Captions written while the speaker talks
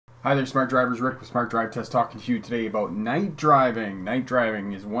Hi there, smart drivers. Rick with Smart Drive Test talking to you today about night driving. Night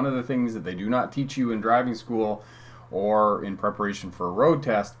driving is one of the things that they do not teach you in driving school or in preparation for a road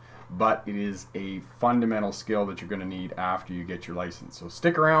test, but it is a fundamental skill that you're going to need after you get your license. So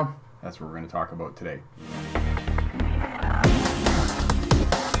stick around. That's what we're going to talk about today.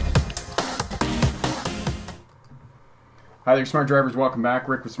 Hi there, smart drivers. Welcome back.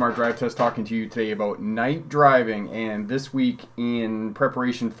 Rick with Smart Drive Test talking to you today about night driving. And this week, in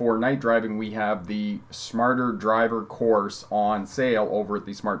preparation for night driving, we have the Smarter Driver course on sale over at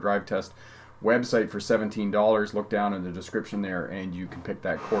the Smart Drive Test website for $17. Look down in the description there and you can pick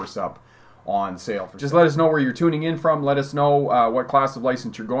that course up on sale. Just let us know where you're tuning in from. Let us know what class of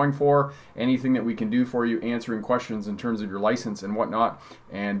license you're going for, anything that we can do for you, answering questions in terms of your license and whatnot,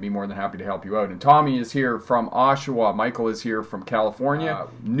 and be more than happy to help you out. And Tommy is here from Oshawa. Michael is here from California.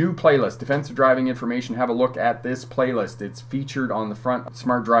 New playlist, defensive driving information. Have a look at this playlist. It's featured on the front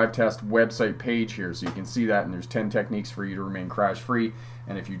Smart Drive Test website page here, so you can see that, and there's 10 techniques for you to remain crash free.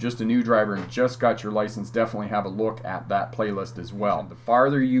 And if you're just a new driver and just got your license, definitely have a look at that playlist as well. The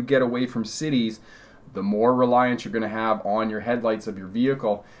farther you get away from cities, the more reliance you're going to have on your headlights of your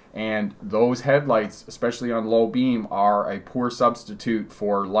vehicle. And those headlights, especially on low beam, are a poor substitute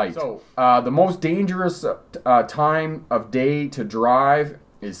for light. So the most dangerous time of day to drive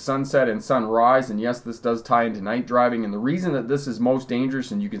is sunset and sunrise. And yes, this does tie into night driving. And the reason that this is most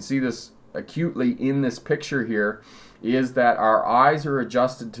dangerous, and you can see this acutely in this picture here, is that our eyes are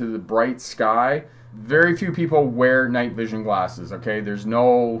adjusted to the bright sky. Very few people wear night vision glasses, okay? There's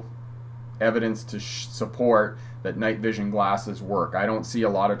no evidence to support that night vision glasses work. I don't see a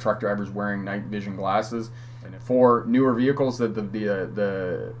lot of truck drivers wearing night vision glasses. And for newer vehicles,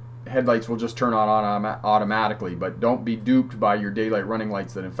 the headlights will just turn on automatically, but don't be duped by your daylight running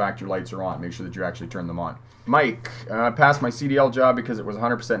lights that in fact your lights are on. Make sure that you actually turn them on. Mike, I passed my CDL job because it was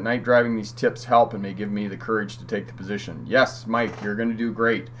 100% night driving. These tips help and may give me the courage to take the position. Yes, Mike, you're going to do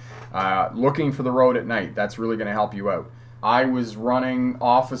great. Looking for the road at night, that's really going to help you out. I was running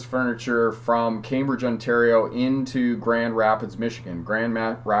office furniture from Cambridge, Ontario into Grand Rapids, Michigan. Grand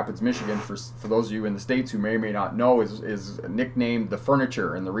Rapids, Michigan, for those of you in the States who may or may not know, is nicknamed the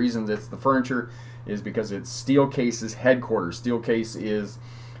Furniture. And the reason it's the Furniture is because it's Steelcase's headquarters. Steelcase is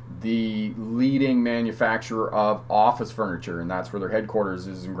the leading manufacturer of office furniture, and that's where their headquarters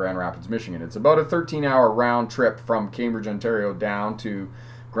is, in Grand Rapids, Michigan. It's about a 13-hour round trip from Cambridge, Ontario down to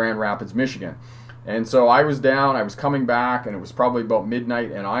Grand Rapids, Michigan. And so I was down, I was coming back, and it was probably about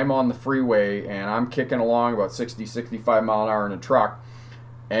midnight, and I'm on the freeway, and I'm kicking along about 60, 65 mile an hour in a truck,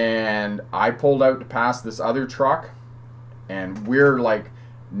 and I pulled out to pass this other truck, and we're like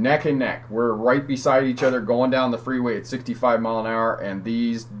neck and neck. We're right beside each other going down the freeway at 65 mile an hour, and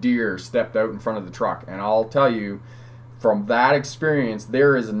these deer stepped out in front of the truck. And I'll tell you, from that experience,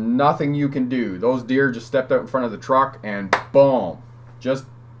 there is nothing you can do. Those deer just stepped out in front of the truck, and boom, just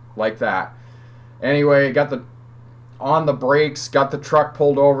like that. Anyway, got on the brakes, got the truck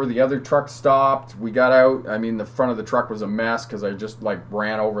pulled over, the other truck stopped, we got out. I mean, the front of the truck was a mess because I just like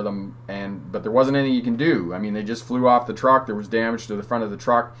ran over them, but there wasn't anything you can do. I mean, they just flew off the truck. There was damage to the front of the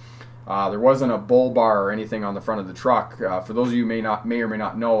truck. There wasn't a bull bar or anything on the front of the truck. For those of you who may or may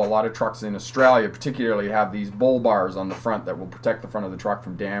not know, a lot of trucks in Australia particularly have these bull bars on the front that will protect the front of the truck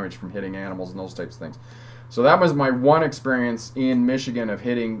from damage, from hitting animals and those types of things. So that was my one experience in Michigan of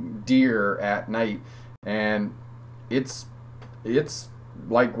hitting deer at night, and it's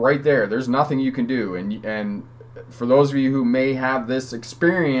like right there. There's nothing you can do. And for those of you who may have this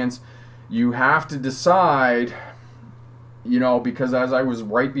experience, you have to decide, you know, because as I was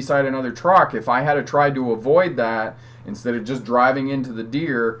right beside another truck, if I had tried to avoid that instead of just driving into the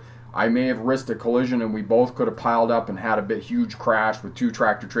deer, I may have risked a collision, and we both could have piled up and had a huge crash with two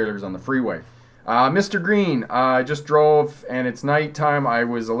tractor trailers on the freeway. Mr. Green, I just drove and it's nighttime. I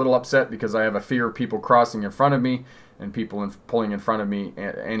was a little upset because I have a fear of people crossing in front of me and people pulling in front of me.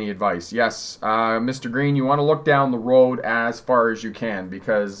 Any advice? Yes, Mr. Green, you want to look down the road as far as you can,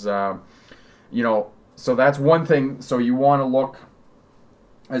 because, you know, so that's one thing. So you want to look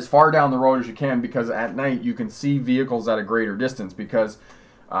as far down the road as you can, because at night you can see vehicles at a greater distance, because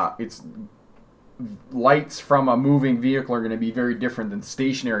it's lights from a moving vehicle are going to be very different than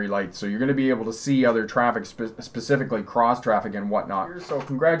stationary lights, so you're going to be able to see other traffic, specifically cross traffic and whatnot. So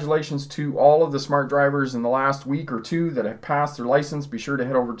congratulations to all of the smart drivers in the last week or two that have passed their license. Be sure to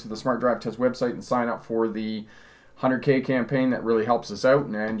head over to the Smart Drive Test website and sign up for the 100K campaign. That really helps us out,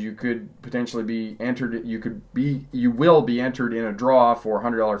 and you could potentially be entered. You will be entered in a draw for a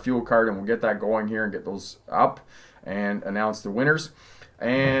 $100 fuel card, and we'll get that going here and get those up and announce the winners.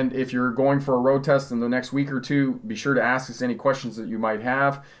 And if you're going for a road test in the next week or two, be sure to ask us any questions that you might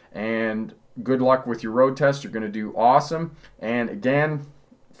have. And good luck with your road test. You're going to do awesome. And again,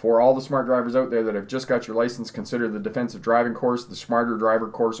 for all the smart drivers out there that have just got your license, consider the defensive driving course, the Smarter Driver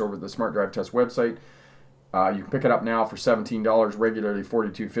course over at the Smart Drive Test website. You can pick it up now for $17, regularly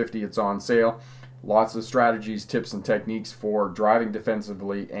 $42.50. It's on sale. Lots of strategies, tips, and techniques for driving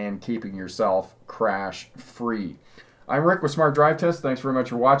defensively and keeping yourself crash free. I'm Rick with Smart Drive Test. Thanks very much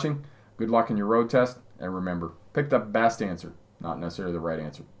for watching. Good luck in your road test. And remember, pick the best answer, not necessarily the right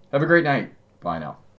answer. Have a great night. Bye now.